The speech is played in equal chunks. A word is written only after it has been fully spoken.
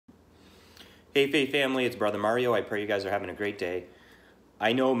Hey Faith family, it's Brother Mario. I pray you guys are having a great day.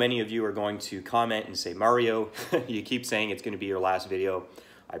 I know many of you are going to comment and say, Mario, you keep saying it's going to be your last video.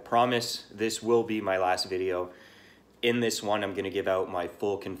 I promise this will be my last video. In this one, I'm going to give out my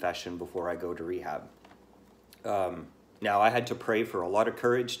full confession before I go to rehab. Now, I had to pray for a lot of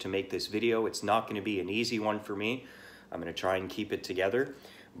courage to make this video. It's not going to be an easy one for me. I'm going to try and keep it together,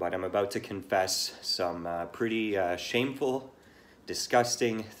 but I'm about to confess some pretty shameful,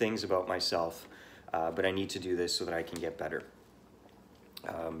 disgusting things about myself, but I need to do this so that I can get better.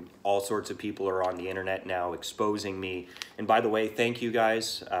 All sorts of people are on the internet now exposing me. And by the way, thank you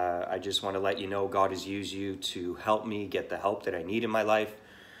guys. I just want to let you know God has used you to help me get the help that I need in my life.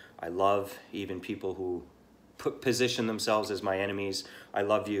 I love even people who position themselves as my enemies. I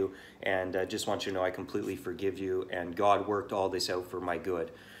love you, and just want you to know I completely forgive you, and God worked all this out for my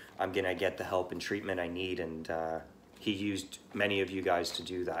good. I'm going to get the help and treatment I need, and He used many of you guys to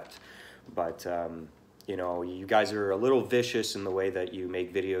do that. But you know, you guys are a little vicious in the way that you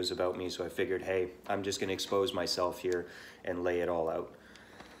make videos about me, so I figured, hey, I'm just going to expose myself here and lay it all out.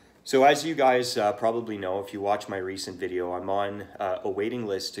 So as you guys probably know, if you watch my recent video, I'm on a waiting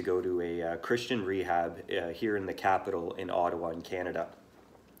list to go to a Christian rehab here in the capital in Ottawa in Canada.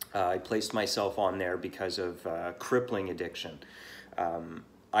 I placed myself on there because of crippling addiction.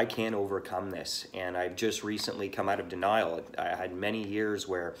 I can't overcome this, and I've just recently come out of denial. I had many years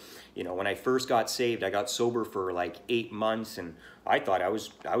where, you know, when I first got saved, I got sober for like 8 months, and I thought I was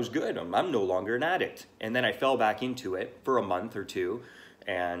good. I'm no longer an addict. And then I fell back into it for a month or two,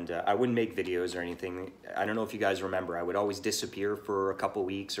 and I wouldn't make videos or anything. I don't know if you guys remember, I would always disappear for a couple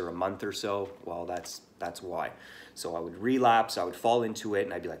weeks or a month or so. Well, that's why. So I would relapse, I would fall into it,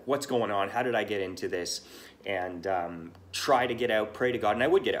 and I'd be like, what's going on? How did I get into this? And try to get out, pray to God, and I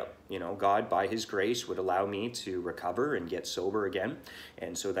would get out. You know, God, by His grace, would allow me to recover and get sober again.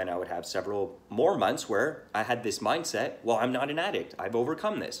 And so then I would have several more months where I had this mindset, well, I'm not an addict. I've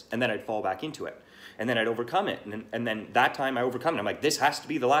overcome this. And then I'd fall back into it. And then I'd overcome it. And then that time I overcome it. I'm like, this has to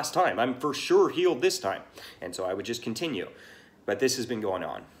be the last time. I'm for sure healed this time. And so I would just continue. But this has been going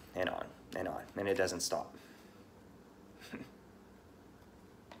on and on and on, and it doesn't stop.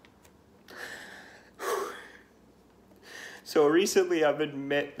 So recently I've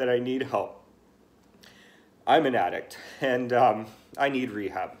admit that I need help. I'm an addict, and I need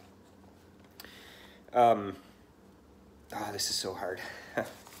rehab. Oh, this is so hard.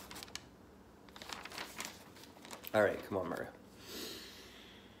 All right, come on, Maria.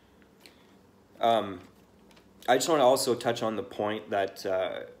 I just want to also touch on the point that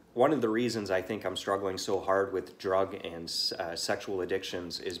one of the reasons I think I'm struggling so hard with drug and sexual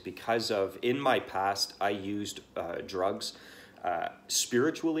addictions is because of, in my past, I used drugs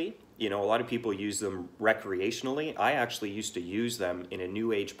spiritually. You know, a lot of people use them recreationally. I actually used to use them in a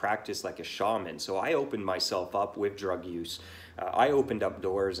new age practice like a shaman. So I opened myself up with drug use. I opened up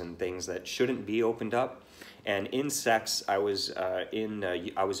doors and things that shouldn't be opened up. And in sex, I was a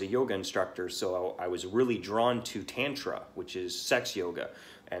yoga instructor, so I was really drawn to Tantra, which is sex yoga.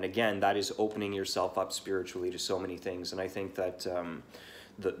 And again, that is opening yourself up spiritually to so many things. And I think that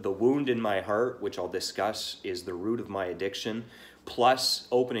the wound in my heart, which I'll discuss, is the root of my addiction, plus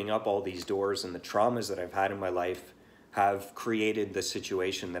opening up all these doors and the traumas that I've had in my life have created the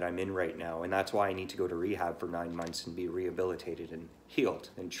situation that I'm in right now. And that's why I need to go to rehab for 9 months and be rehabilitated and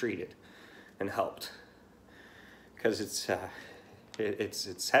healed and treated and helped. Because it's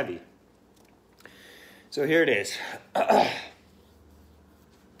heavy. So here it is.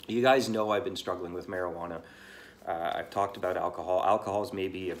 You guys know I've been struggling with marijuana. I've talked about alcohol. Alcohol is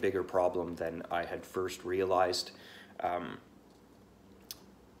maybe a bigger problem than I had first realized.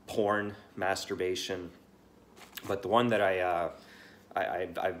 Porn, masturbation, but the one that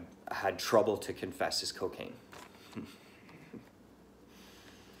I've had trouble to confess is cocaine.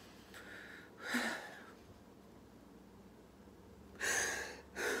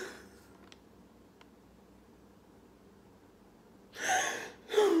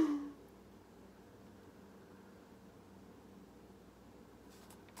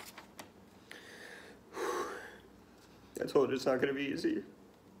 I told you it's not going to be easy.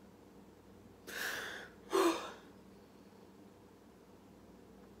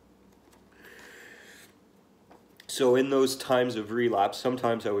 So in those times of relapse,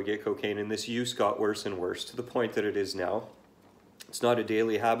 sometimes I would get cocaine, and this use got worse and worse to the point that it is now. It's not a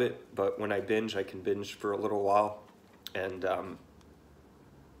daily habit, but when I binge, I can binge for a little while. And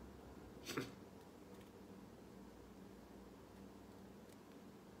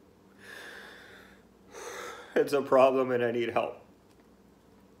it's a problem, and I need help.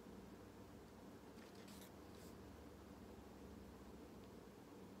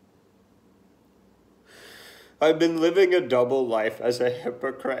 I've been living a double life as a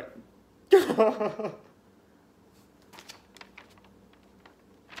hypocrite.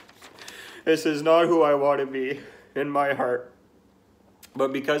 This is not who I want to be in my heart.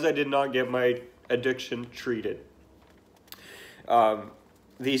 But because I did not get my addiction treated,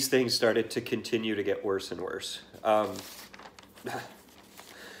 these things started to continue to get worse and worse.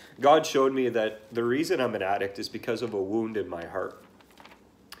 God showed me that the reason I'm an addict is because of a wound in my heart.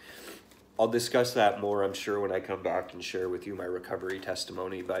 I'll discuss that more, I'm sure, when I come back and share with you my recovery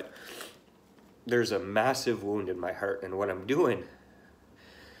testimony, but there's a massive wound in my heart, and what I'm doing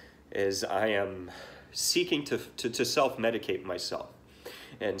is I am seeking to self-medicate myself.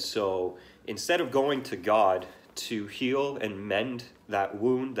 And so instead of going to God to heal and mend that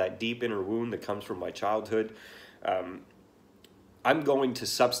wound, that deep inner wound that comes from my childhood, I'm going to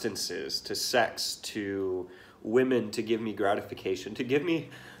substances, to sex, to women to give me gratification,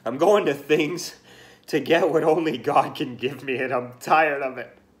 I'm going to things to get what only God can give me, and I'm tired of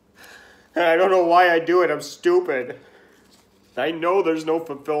it. And I don't know why I do it. I'm stupid. I know there's no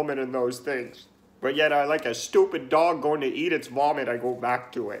fulfillment in those things. But yet I, like a stupid dog going to eat its vomit, I go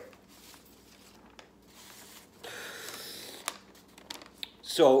back to it.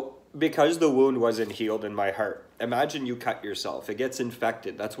 So, because the wound wasn't healed in my heart, imagine you cut yourself. It gets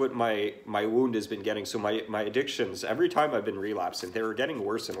infected. That's what my wound has been getting. So my addictions, every time I've been relapsing, they were getting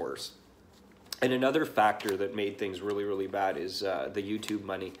worse and worse. And another factor that made things really, really bad is the YouTube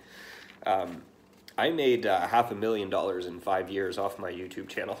money. I made $500,000 in 5 years off my YouTube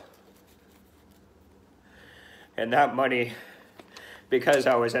channel. And that money, because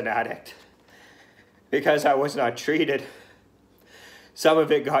I was an addict, because I was not treated, some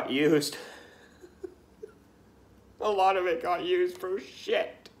of it got used. A lot of it got used for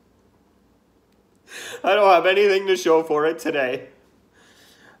shit. I don't have anything to show for it today.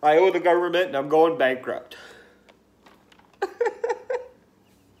 I owe the government and I'm going bankrupt.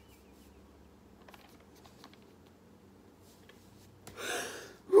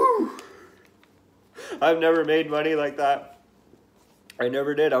 I've never made money like that. I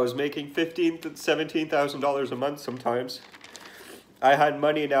never did. I was making $15,000 to $17,000 a month sometimes. I had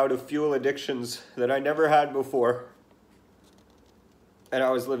money now to fuel addictions that I never had before. And I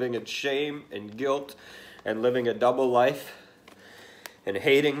was living in shame and guilt and living a double life and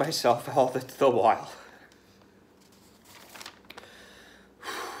hating myself all the while.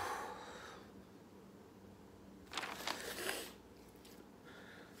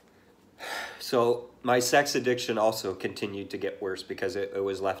 So my sex addiction also continued to get worse because it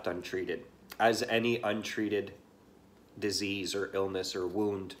was left untreated, as any untreated disease or illness or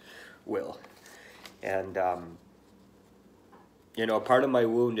wound will. And you know, part of my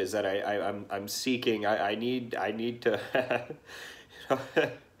wound is that I'm seeking. I need to. You know,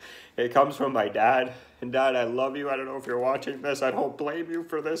 it comes from my dad. And Dad, I love you. I don't know if you're watching this. I don't blame you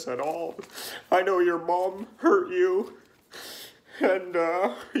for this at all. I know your mom hurt you, and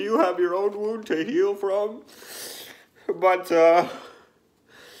you have your own wound to heal from. But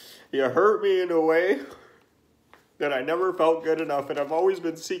you hurt me in a way that I never felt good enough, and I've always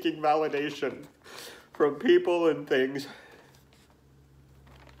been seeking validation from people and things.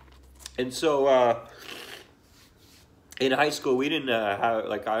 And so in high school, we didn't have,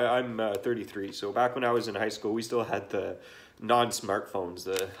 like, I'm 33, so back when I was in high school, we still had the non-smartphones,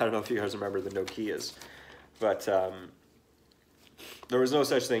 I don't know if you guys remember the Nokias, but there was no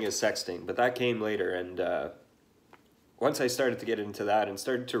such thing as sexting, but that came later, and once I started to get into that and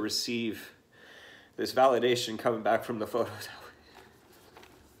started to receive this validation coming back from the photos,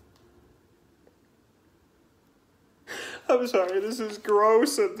 I'm sorry, this is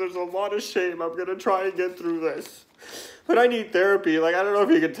gross, and there's a lot of shame. I'm gonna try and get through this. But I need therapy. Like, I don't know if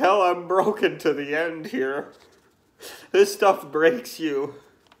you can tell, I'm broken to the end here. This stuff breaks you.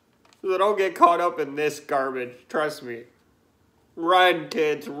 So don't get caught up in this garbage, trust me. Run,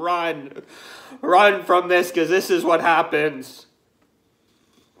 kids, run. Run from this, because this is what happens.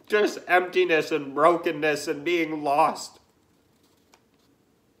 Just emptiness and brokenness and being lost.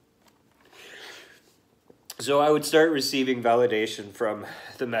 So I would start receiving validation from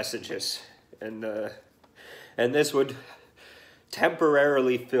the messages, and this would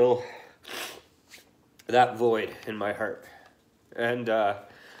temporarily fill that void in my heart. And oh,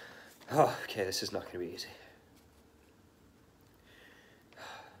 okay, this is not going to be easy.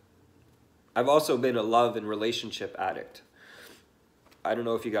 I've also been a love and relationship addict. I don't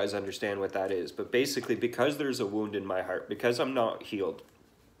know if you guys understand what that is, but basically, because there's a wound in my heart, because I'm not healed,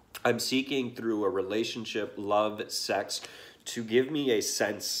 I'm seeking through a relationship, love, sex, to give me a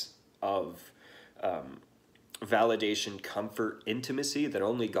sense of validation, comfort, intimacy that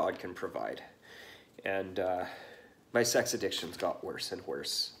only God can provide. And my sex addictions got worse and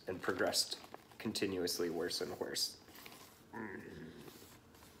worse and progressed continuously worse and worse.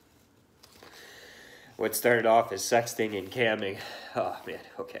 What started off as sexting and camming, oh man,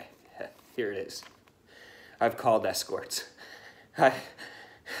 okay, here it is. I've called escorts. I've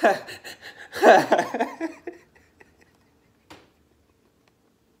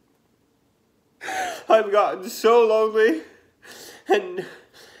gotten so lonely and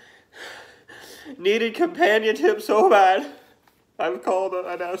needed companionship so bad. I've called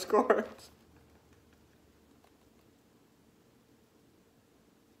an escort.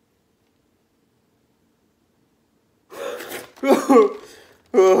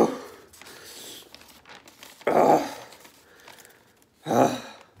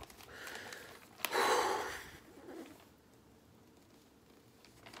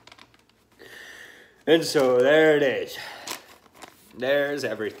 And so there it is. There's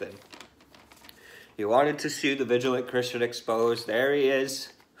everything. You wanted to see the Vigilant Christian exposed. There he is.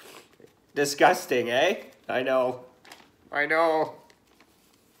 Disgusting, eh? I know. I know.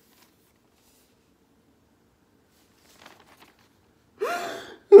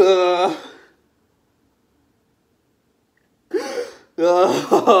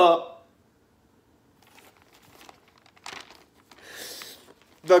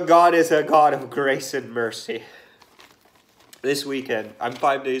 But God is a God of grace and mercy. This weekend, I'm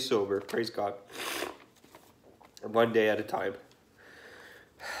 5 days sober, praise God. One day at a time.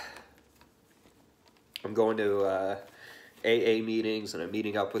 I'm going to AA meetings, and I'm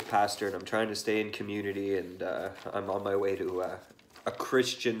meeting up with Pastor, and I'm trying to stay in community, and I'm on my way to a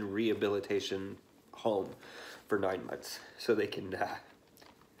Christian rehabilitation home for 9 months, so they can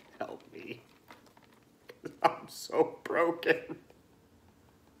help me. I'm so broken.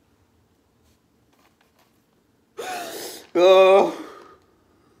 Oh.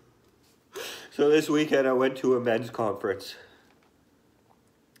 So this weekend I went to a men's conference.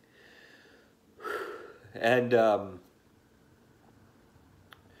 And there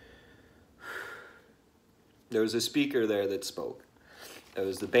was a speaker there that spoke. It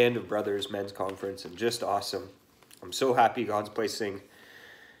was the Band of Brothers men's conference, and just awesome. I'm so happy God's placing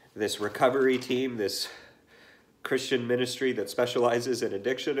this recovery team, this Christian ministry that specializes in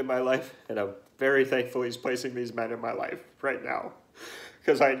addiction in my life, and I'm very thankful He's placing these men in my life right now,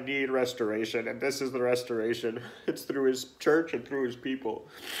 because I need restoration, and this is the restoration. It's through His church and through His people,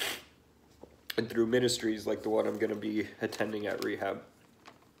 and through ministries like the one I'm going to be attending at rehab.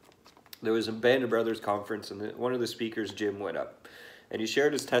 There was a Band of Brothers conference, and one of the speakers, Jim, went up, and he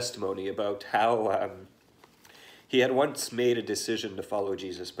shared his testimony about how he had once made a decision to follow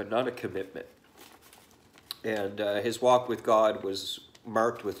Jesus, but not a commitment. And his walk with God was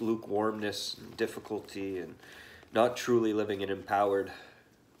marked with lukewarmness and difficulty, and not truly living an empowered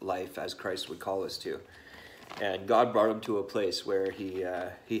life as Christ would call us to. And God brought him to a place where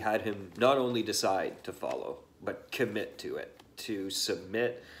he had him not only decide to follow, but commit to it, to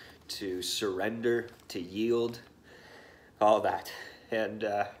submit, to surrender, to yield, all that. And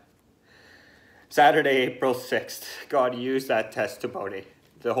Saturday, April 6th, God used that testimony.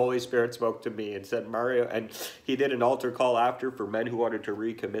 The Holy Spirit spoke to me and said, Mario, and he did an altar call after for men who wanted to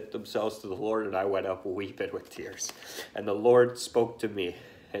recommit themselves to the Lord, and I went up weeping with tears. And the Lord spoke to me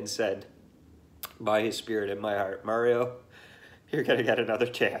and said, by His Spirit in my heart, Mario, you're going to get another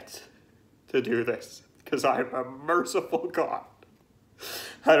chance to do this, because I'm a merciful God.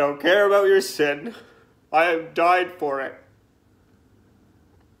 I don't care about your sin. I have died for it.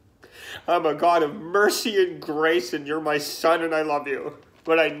 I'm a God of mercy and grace, and you're my son, and I love you.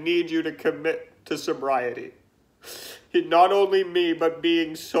 But I need you to commit to sobriety. Not only me, but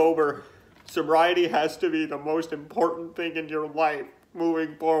being sober. Sobriety has to be the most important thing in your life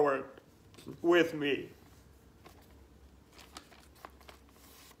moving forward with me.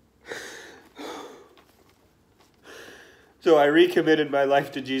 So I recommitted my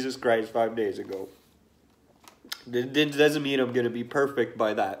life to Jesus Christ 5 days ago. It doesn't mean I'm going to be perfect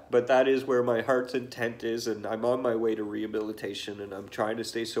by that, but that is where my heart's intent is, and I'm on my way to rehabilitation, and I'm trying to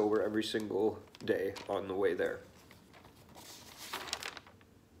stay sober every single day on the way there.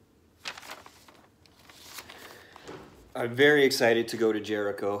 I'm very excited to go to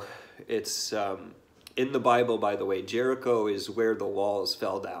Jericho. It's in the Bible, by the way. Jericho is where the walls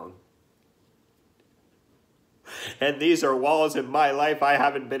fell down. And these are walls in my life I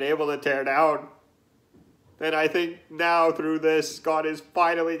haven't been able to tear down. And I think now through this, God is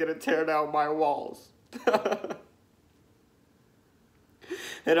finally going to tear down my walls.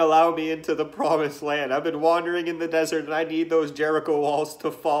 And allow me into the promised land. I've been wandering in the desert, and I need those Jericho walls to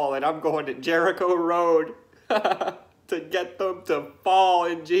fall. And I'm going to Jericho Road to get them to fall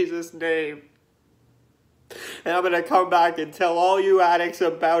in Jesus' name. And I'm going to come back and tell all you addicts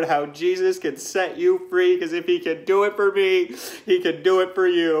about how Jesus can set you free, because if he can do it for me, he can do it for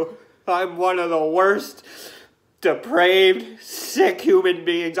you. I'm one of the worst, depraved, sick human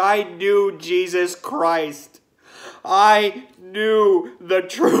beings. I knew Jesus Christ. I knew the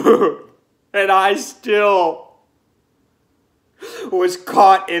truth. And I still was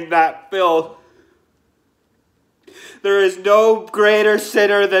caught in that filth. There is no greater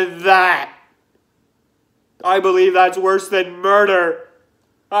sinner than that. I believe that's worse than murder.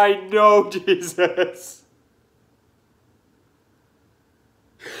 I know Jesus.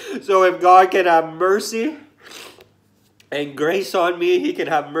 So if God can have mercy and grace on me, he can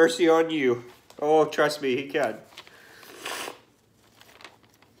have mercy on you. Oh, trust me, he can.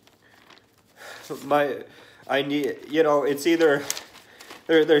 It's either,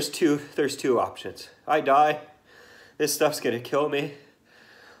 there's two options. I die, this stuff's gonna kill me,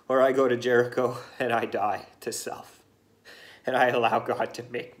 or I go to Jericho and I die to self. And I allow God to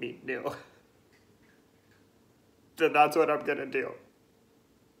make me new. Then that's what I'm gonna do.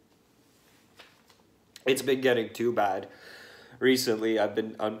 It's been getting too bad. Recently,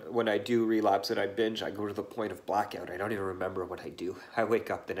 when I do relapse and I binge, I go to the point of blackout. I don't even remember what I do. I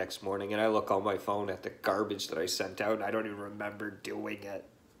wake up the next morning and I look on my phone at the garbage that I sent out and I don't even remember doing it.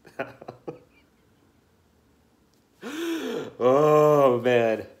 Oh,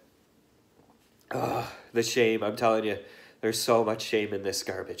 man. Oh, the shame, I'm telling you. There's so much shame in this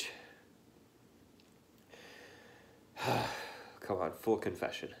garbage. Come on, full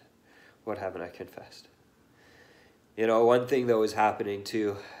confession. What haven't I confessed? You know, one thing that was happening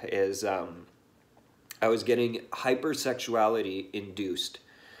too is I was getting hypersexuality induced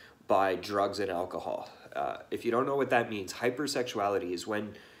by drugs and alcohol. If you don't know what that means, hypersexuality is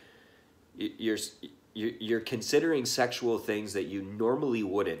when you're considering sexual things that you normally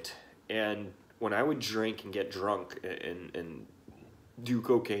wouldn't. And when I would drink and get drunk and do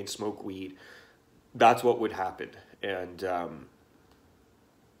cocaine, smoke weed, that's what would happen. And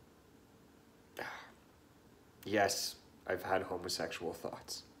yes, I've had homosexual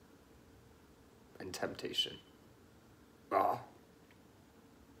thoughts and temptation. I've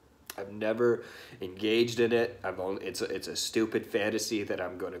never engaged in it. It's a stupid fantasy that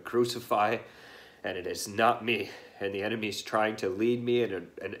I'm going to crucify, and it is not me. And the enemy's trying to lead me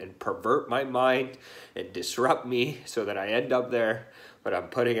and pervert my mind and disrupt me so that I end up there. But I'm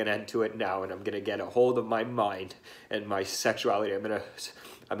putting an end to it now, and I'm going to get a hold of my mind and my sexuality. I'm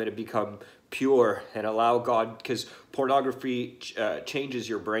going to become pure and allow God, because pornography changes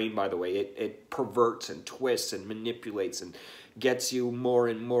your brain, by the way. It perverts and twists and manipulates and gets you more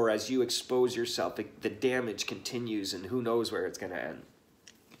and more as you expose yourself. The damage continues, and who knows where it's going to end.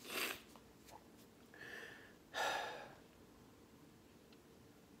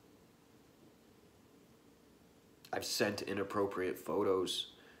 I've sent inappropriate photos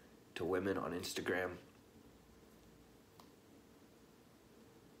to women on Instagram.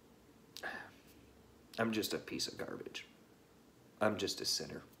 I'm just a piece of garbage. I'm just a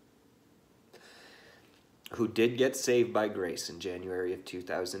sinner who did get saved by grace in January of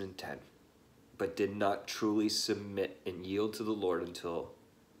 2010, but did not truly submit and yield to the Lord until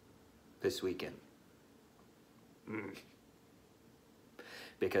this weekend.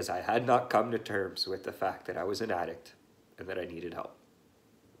 Because I had not come to terms with the fact that I was an addict and that I needed help.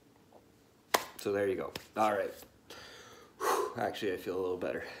 So there you go. All right. Whew, actually, I feel a little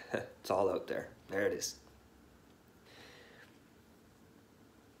better. It's all out there. There it is.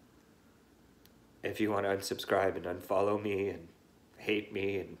 If you want to unsubscribe and unfollow me and hate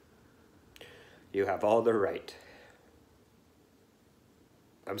me, and you have all the right.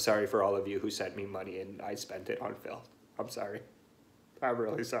 I'm sorry for all of you who sent me money and I spent it on filth. I'm sorry. I'm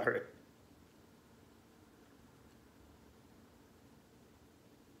really sorry.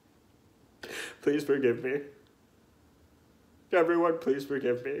 Please forgive me. Everyone, please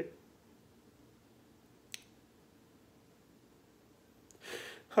forgive me.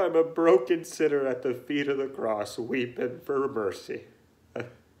 I'm a broken sinner at the feet of the cross, weeping for mercy.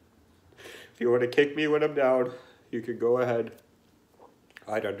 If you want to kick me when I'm down, you can go ahead.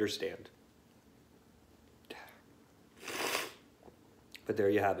 I'd understand. But there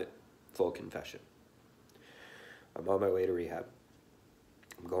you have it. Full confession. I'm on my way to rehab.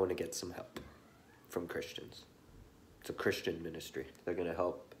 I'm going to get some help from Christians. It's a Christian ministry. They're going to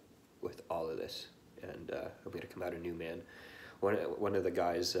help with all of this. And I'm going to come out a new man. One of the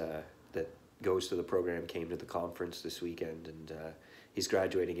guys that goes to the program came to the conference this weekend, and he's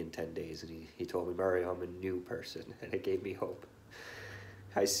graduating in 10 days. And he told me, Mario, I'm a new person. And it gave me hope.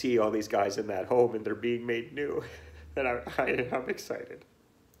 I see all these guys in that home, and they're being made new. And I'm excited.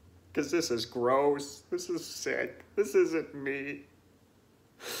 Because this is gross. This is sick. This isn't me.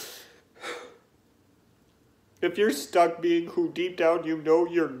 If you're stuck being who deep down you know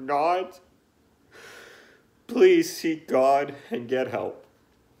you're not, please seek God and get help.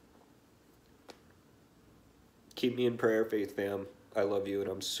 Keep me in prayer, Faith fam. I love you, and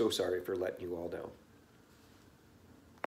I'm so sorry for letting you all down.